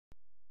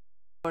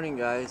Morning,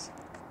 guys.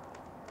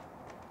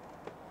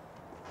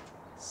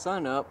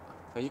 Sun up.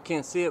 You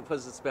can't see it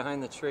because it's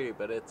behind the tree,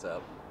 but it's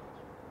up.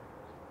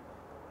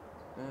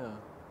 Yeah,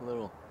 a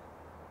little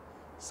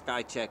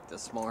sky check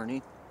this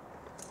morning.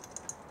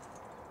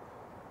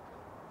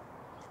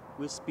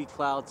 Wispy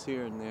clouds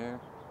here and there.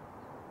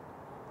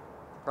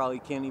 Probably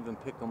can't even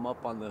pick them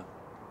up on the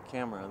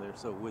camera, they're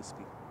so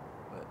wispy.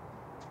 But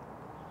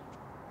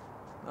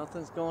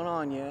nothing's going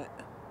on yet.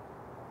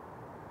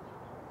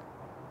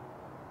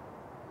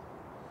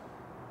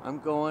 I'm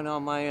going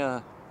on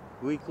my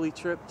weekly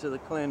trip to the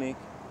clinic.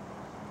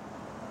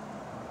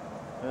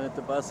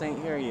 The bus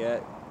ain't here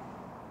yet.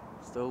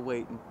 Still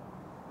waiting.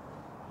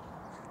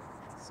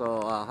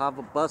 So I'll have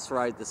a bus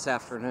ride this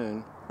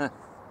afternoon. You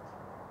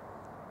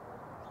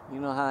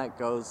know how it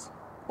goes.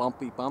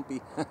 Bumpy,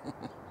 bumpy.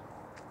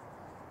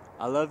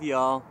 I love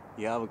y'all.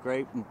 You have a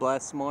great and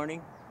blessed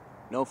morning.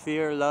 No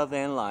fear, love,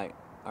 and light.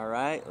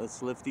 Alright?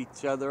 Let's lift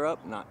each other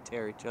up, not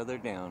tear each other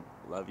down.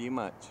 Love you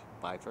much.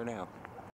 Bye for now.